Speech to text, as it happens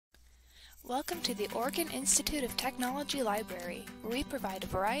Welcome to the Oregon Institute of Technology Library, where we provide a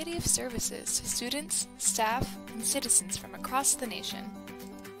variety of services to students, staff, and citizens from across the nation.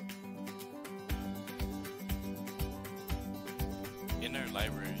 In our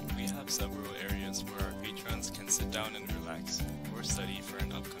library, we have several areas where our patrons can sit down and relax or study for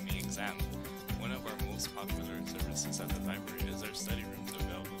an upcoming exam. One of our most popular services at the library is our study rooms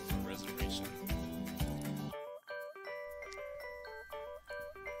available for reservation.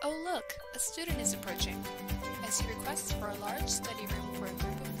 Oh look, a student is approaching. As he requests for a large study room for a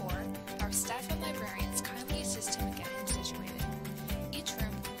group of 4, our staff and librarians kindly assist him in getting him situated. Each room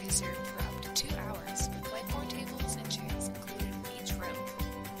can be reserved for up to 2 hours, with whiteboard tables and chairs included in each room.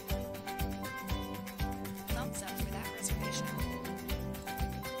 Thumbs up for that reservation.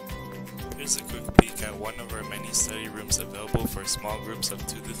 Here's a quick peek at one of our many study rooms available for small groups of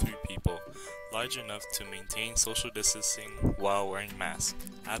 2 to 3 people, large enough to maintain social distancing while wearing masks.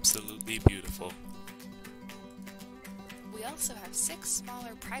 Absolutely beautiful. We also have 6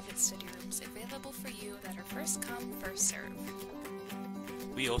 smaller private study rooms available for you that are first come, first serve.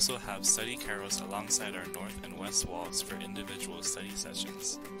 We also have study carrels alongside our north and west walls for individual study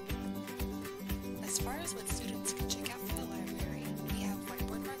sessions. As far as what students can check out for the library, we have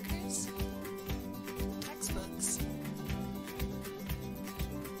whiteboard markers, textbooks,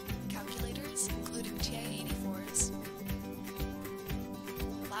 calculators including TI-84s,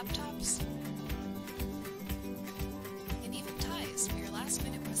 laptops, and even ties for your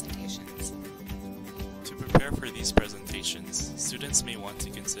last-minute presentations. To prepare for these presentations, students may want to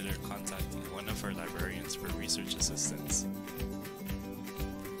consider contacting one of our librarians for research assistance.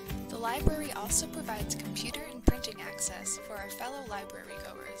 The library also provides computer and printing access for our fellow library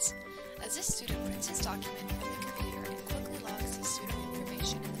goers. As this student prints his document from the computer and quickly logs the student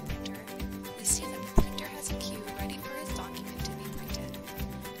information in the printer, we see that the printer has a queue ready for his document to be printed.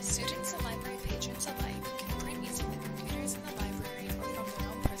 Students and library patrons alike can print using the computers in the library or from their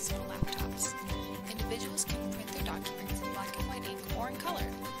own personal laptops. Individuals can print their documents in black and white ink or in color.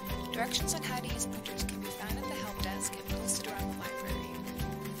 Directions on how to use printers can be found at the help desk and posted around the library.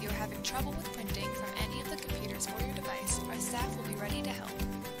 If you are having trouble with printing from any of the computers or your device, our staff will be ready to help.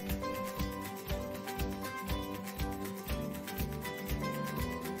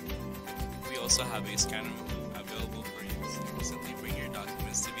 We also have a scanner available for use. Simply bring your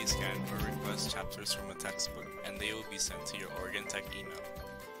documents to be scanned or request chapters from a textbook, and they will be sent to your Oregon Tech email.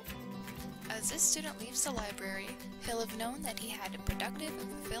 As this student leaves the library, he'll have known that he had a productive and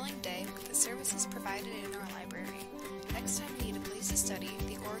fulfilling day with the services provided in our library. Next time you need a place to study,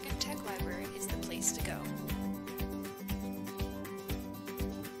 the Oregon